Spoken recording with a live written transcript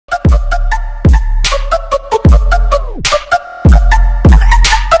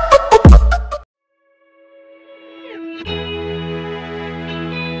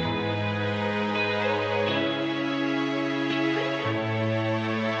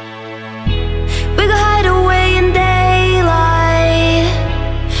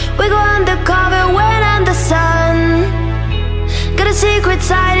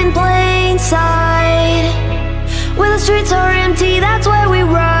hide in plain sight. When the streets are empty, that's where we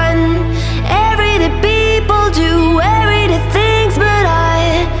run. Everyday people do everyday things, but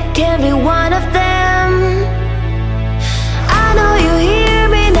I can't be one of them. I know you hear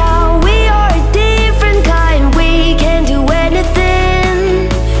me now. We are a different kind. We can do anything.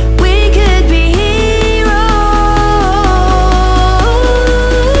 We could be heroes.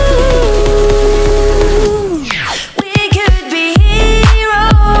 We could be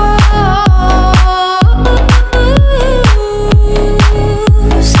heroes.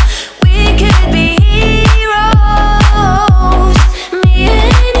 We could be heroes. Me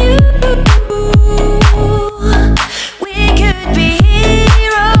and you. We could be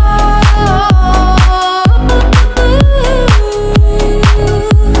heroes.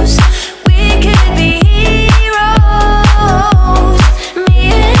 We could be heroes. Me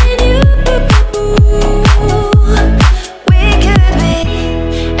and you. We could be.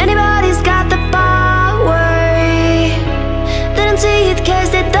 Anybody's got the power. They don't see it 'cause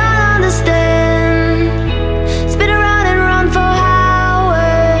they don't understand. Spin around and run for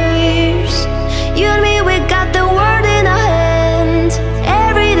hours. You and me, we got the world in our hands.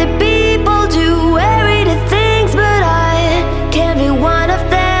 Everyday people do everyday things, but I can't be one of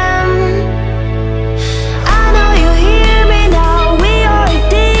them. I know you hear me now. We are a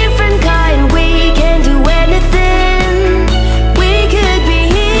different kind. We can do anything. We could be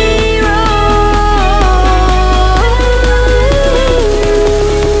heroes.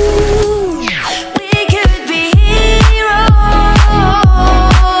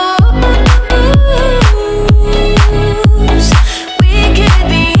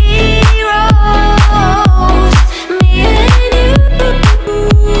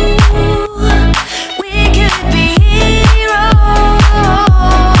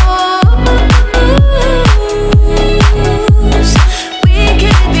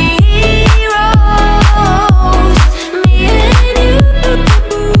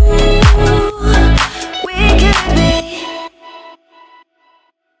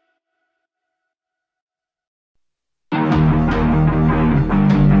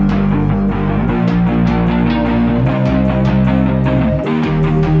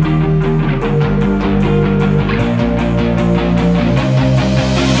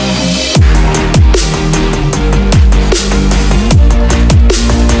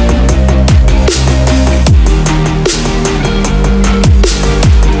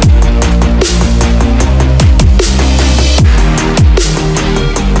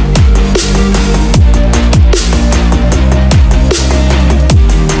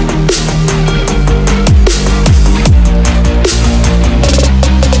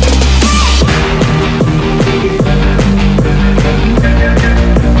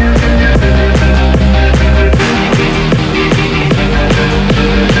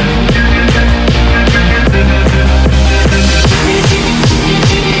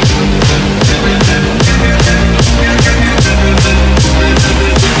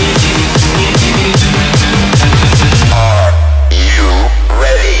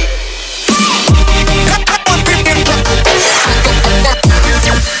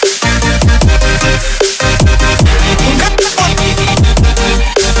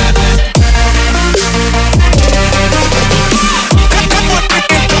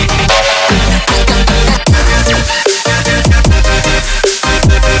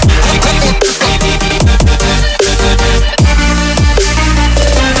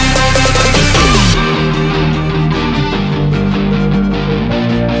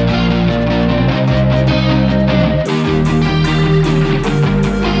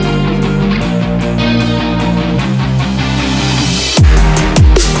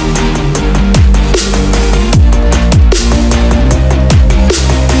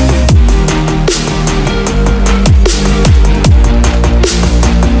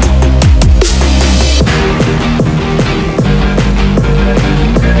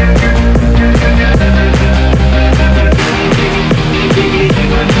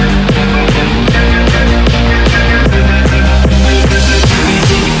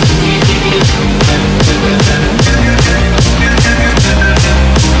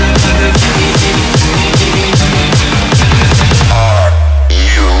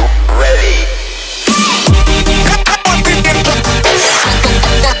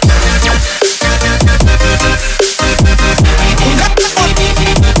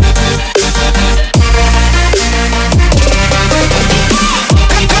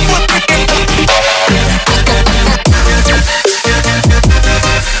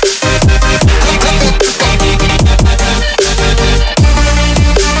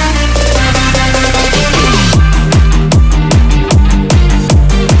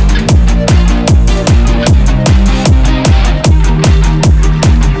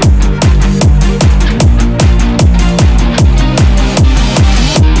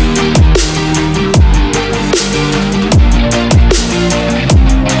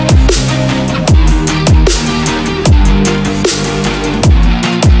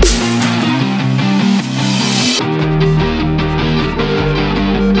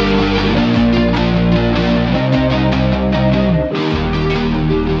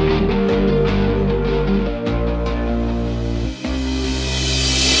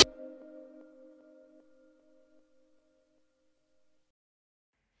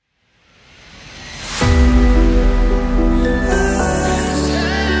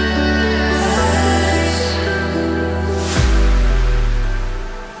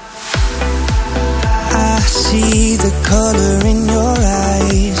 color in your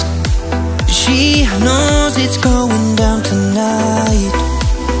eyes. She knows it's going down tonight.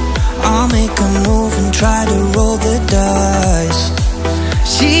 I'll make a move and try to roll the dice.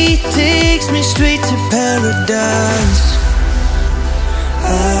 She takes me straight to paradise.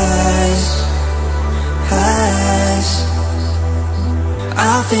 Eyes, eyes,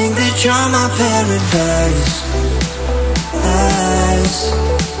 I think that you're my paradise. Eyes,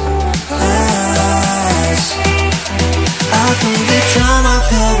 eyes, I think that you're my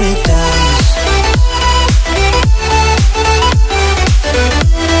paradise.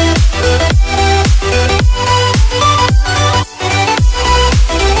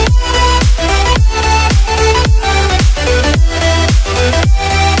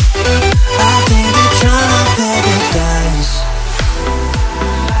 I think that you're my paradise.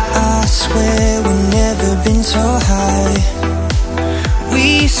 I swear we've never been so high. We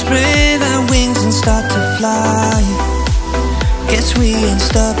spread our wings and start to fly. Guess we ain't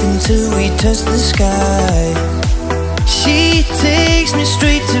stopping till we touch the sky. She takes me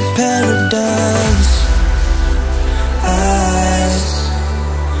straight to paradise. Eyes,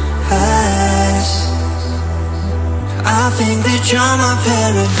 eyes, I think that you're my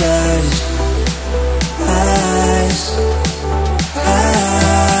paradise. Eyes,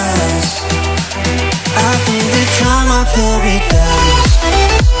 eyes, I think that you're my paradise.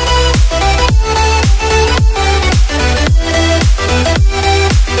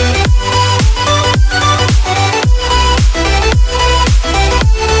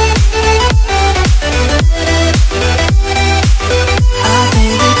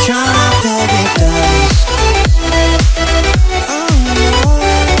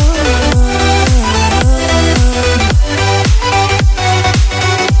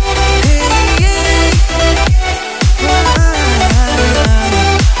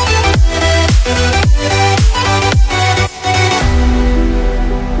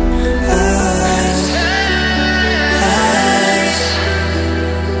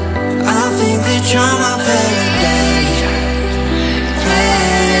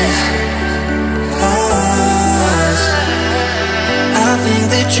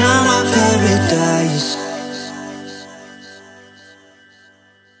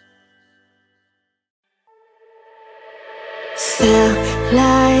 Felt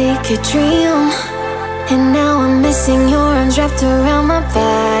like a dream, and now I'm missing your arms wrapped around my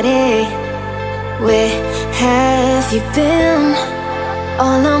body. Where have you been?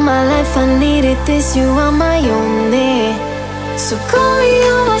 All of my life I needed this, you are my only. So call me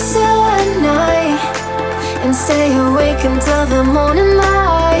on my cell at night and stay awake until the morning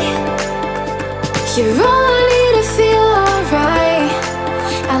light. You're all I need to feel alright.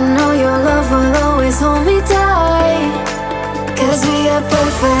 I know your love will always hold me tight. 'Cause we are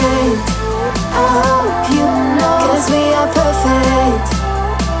perfect, I hope you know. 'Cause we are perfect,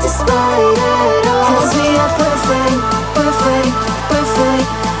 despite it all. 'Cause we are perfect, perfect, perfect,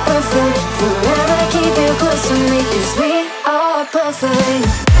 perfect. Forever keep you close to me, 'cause we are perfect.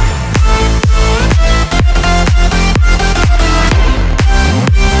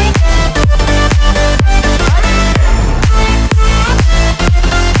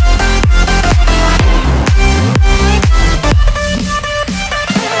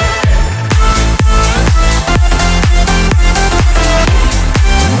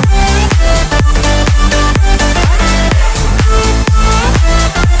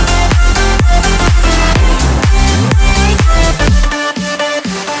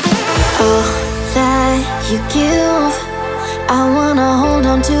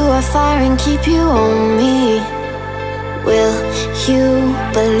 Fire and keep you on me. Will you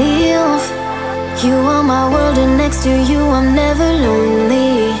believe you are my world, and next to you I'm never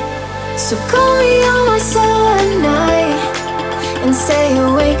lonely? So call me on my cell at night and stay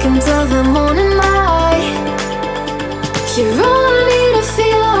awake until the morning light. You're all I need to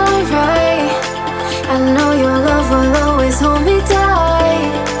feel alright. I know your love will always hold me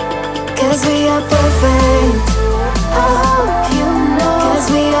tight. 'Cause we are perfect, I hope you know. 'Cause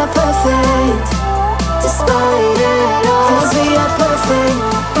we are perfect, despite it all. 'Cause we are perfect,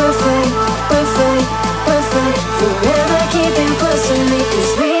 perfect, perfect, perfect. Forever keep you close to me,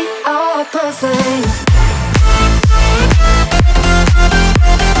 'cause we are perfect.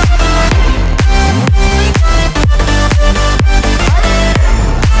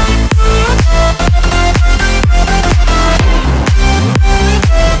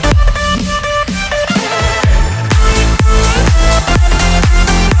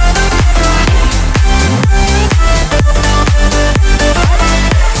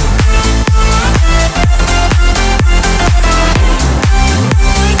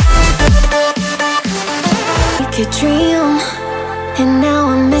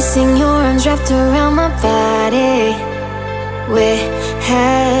 wrapped around my body. Where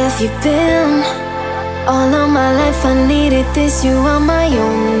have you been? All of my life I needed this, you are my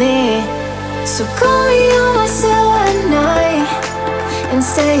only. So call me on my silent night and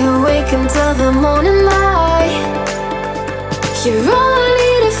stay awake until the morning light. You're all I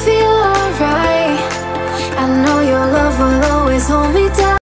need to feel alright. I know your love will always hold me down.